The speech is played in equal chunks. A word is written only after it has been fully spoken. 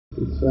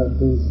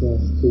brings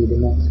us to the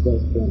next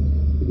question.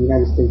 The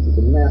United States is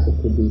a massive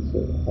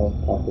producer of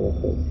popular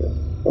culture.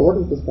 But what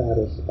is the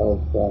status of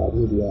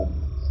media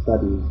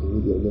studies and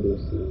media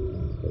literacy in the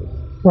United States?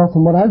 Well,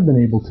 from what I've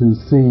been able to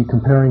see,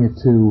 comparing it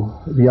to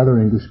the other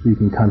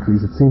English-speaking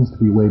countries, it seems to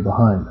be way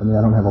behind. I mean,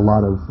 I don't have a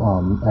lot of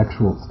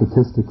actual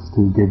statistics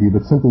to give you,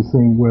 but simply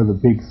seeing where the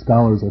big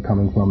scholars are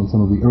coming from and some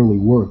of the early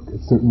work,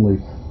 it's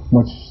certainly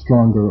much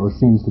stronger, or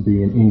seems to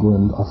be, in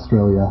England,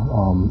 Australia,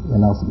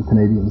 and also the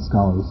Canadian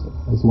scholars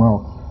as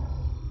well.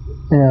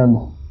 And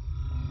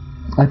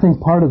I think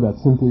part of that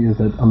simply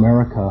is that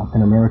America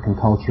and American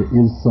culture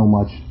is so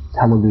much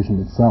television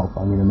itself.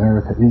 I mean,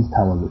 America is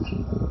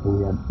television.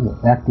 We have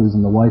actors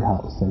in the White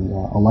House and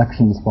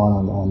elections fought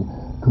on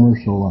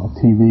commercial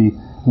TV,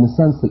 in the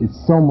sense that it's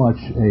so much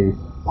a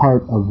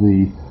part of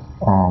the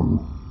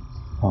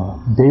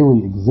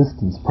daily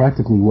existence,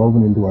 practically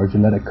woven into our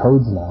genetic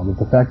codes now, that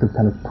the fact of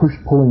kind of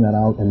pulling that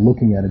out and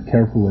looking at it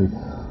carefully,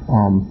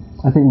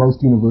 I think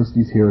most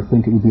universities here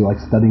think it would be like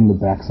studying the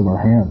backs of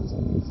our hands. I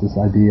mean, it's this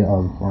idea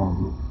of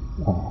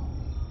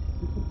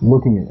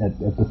looking at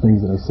the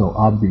things that are so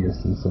obvious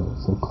and so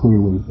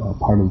clearly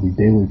part of the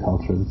daily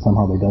culture that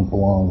somehow they don't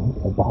belong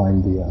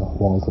behind the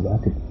walls of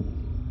academia.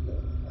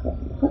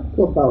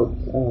 How about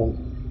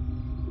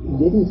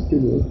getting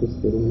students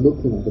interested in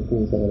looking at the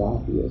things that are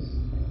obvious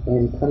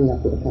and coming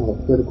up with a kind of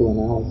a critical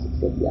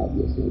analysis of the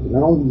obvious movie?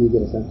 Not only do you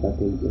get a sense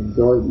that they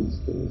enjoy these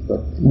things,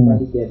 but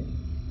try to get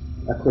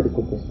a critical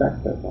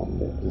perspective on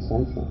their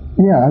consumption.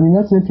 Yeah, I mean,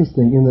 that's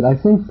interesting in that I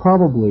think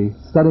probably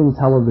studying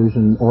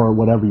television or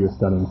whatever you're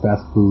studying,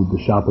 fast food,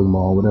 the shopping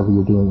mall, whatever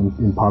you're doing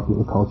in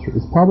popular culture,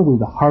 is probably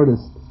the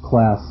hardest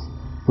class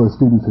for a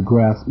student to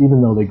grasp,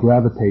 even though they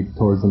gravitate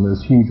towards them.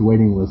 There's huge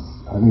waiting lists.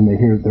 I mean,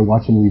 they're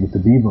watching Leave It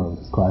to Beaver in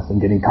this class and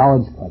getting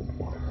college credit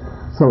for it.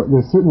 So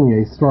there's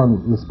certainly a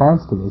strong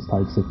response to those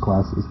types of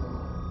classes.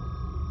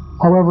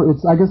 However,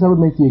 I guess I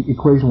would make the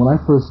equation when I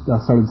first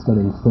started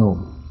studying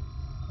film.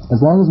 As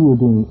long as we were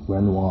doing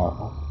Renoir,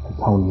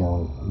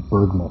 Antonio, and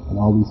Bergman, and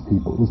all these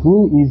people, it was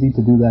really easy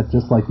to do that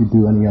just like you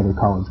do any other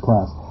college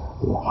class.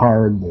 They were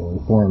hard, they were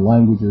in foreign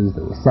languages,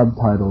 there were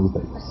subtitles,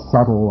 they were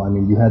subtle. I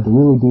mean, you had to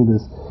really do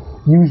this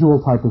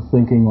usual type of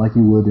thinking like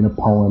you would in a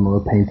poem or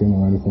a painting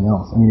or anything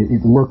else. I mean,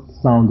 it looked,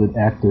 sounded,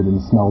 acted, and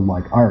smelled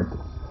like art.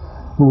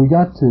 When we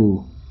got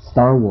to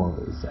Star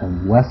Wars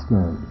and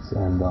Westerns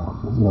and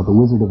The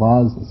Wizard of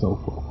Oz and so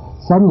forth,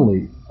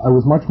 suddenly I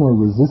was much more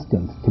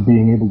resistant to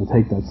being able to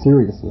take that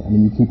seriously. I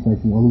mean, you keep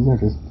thinking, well, these are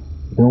just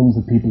films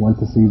that people went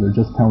to see, they're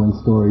just telling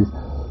stories.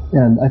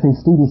 And I think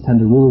students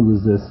tend to really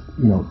resist,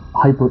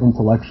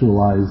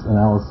 hyper-intellectualized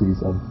analyses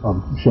of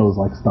shows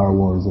like Star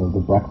Wars or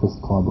The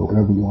Breakfast Club or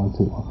whatever you want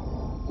to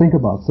think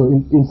about. So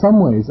in some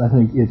ways, I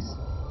think it's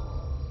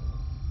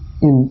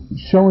in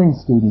showing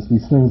students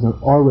these things they're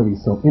already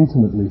so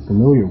intimately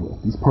familiar with,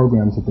 these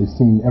programs that they've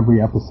seen every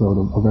episode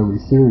of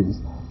every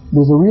series,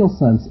 there's a real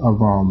sense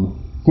of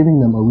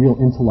giving them a real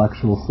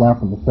intellectual slap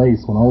in the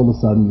face when all of a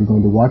sudden you're going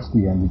to watch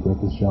the Andy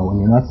Griffith Show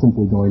and you're not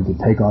simply going to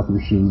take off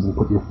your shoes and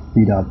put your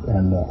feet up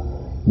and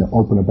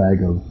open a bag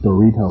of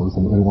Doritos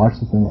and watch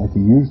the thing like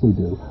you usually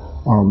do.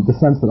 The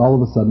sense that all of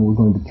a sudden we're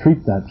going to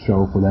treat that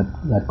show for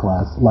that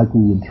class like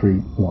we would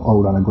treat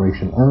Ode on a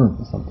Grecian Urn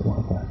or something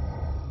like that.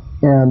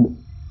 And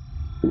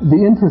the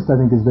interest, I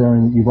think, is there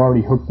in that you've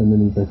already hooked them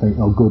in and they think,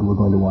 oh good, we're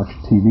going to watch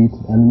TV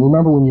today. I mean,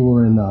 remember when you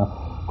were in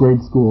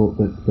grade school,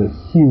 the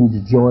huge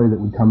joy that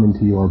would come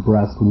into your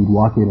breast when you'd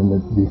walk in and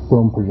the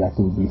film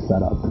projector would be set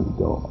up and you'd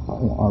go,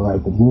 all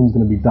right, the room's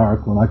going to be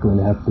dark, we're not going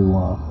to have to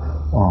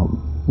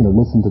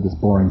listen to this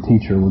boring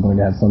teacher, we're going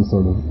to have some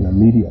sort of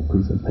media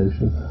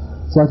presentation.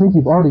 So I think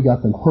you've already got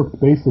them hooked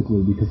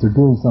basically because they're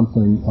doing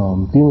something,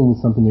 dealing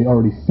with something they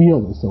already feel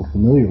they're so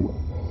familiar with.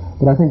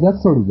 But I think that's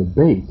sort of the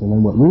bait, and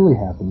then what really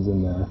happens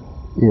in there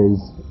is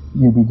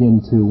you begin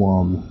to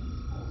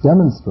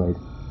demonstrate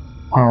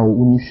how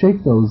when you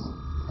shake those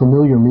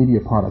familiar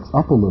media products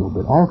up a little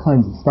bit, all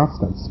kinds of stuff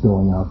starts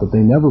spilling out that they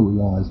never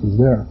realized was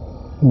there.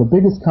 And the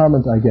biggest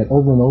comment I get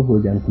over and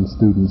over again from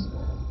students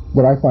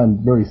that I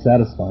find very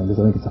satisfying, because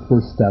I think it's a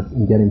first step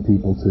in getting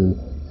people to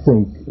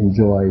think,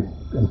 enjoy,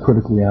 and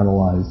critically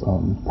analyze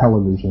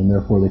television, and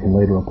therefore they can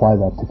later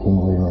apply that to King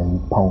Lear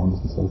and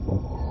poems and so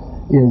forth,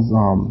 is,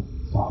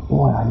 oh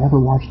boy, I never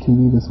watched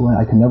TV this way.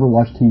 I can never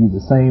watch TV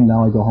the same.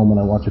 Now I go home and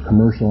I watch a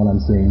commercial and I'm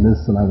seeing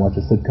this, and I watch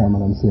a sitcom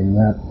and I'm seeing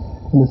that.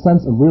 In the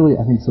sense of really,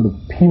 I think, sort of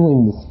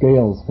peeling the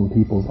scales from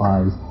people's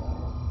eyes.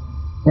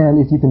 And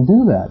if you can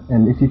do that,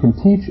 and if you can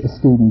teach a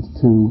student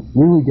to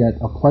really get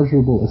a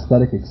pleasurable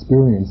aesthetic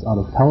experience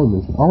out of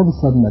television, all of a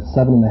sudden that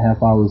 7.5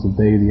 hours a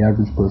day the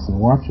average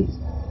person watches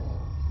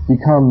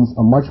becomes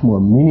a much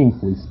more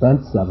meaningfully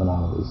spent 7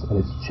 hours,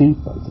 and it's cheap,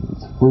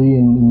 it's free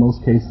in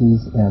most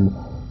cases, and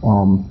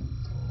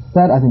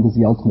that, I think, is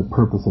the ultimate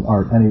purpose of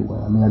art anyway.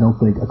 I mean, I don't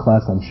think a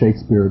class on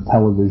Shakespeare,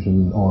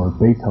 television, or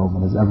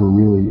Beethoven has ever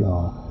really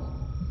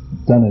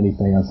done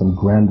anything on some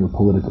grander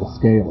political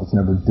scale. It's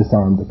never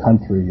disarmed the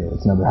country, or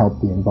it's never helped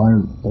the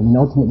environment. I mean,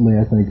 ultimately,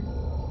 I think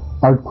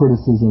art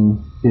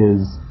criticism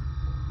is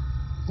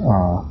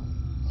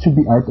should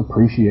be art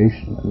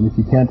appreciation. I mean, if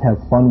you can't have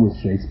fun with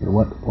Shakespeare,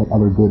 what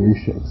other good is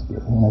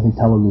Shakespeare? And I think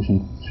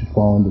television should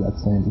fall into that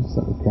same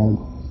set of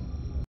categories.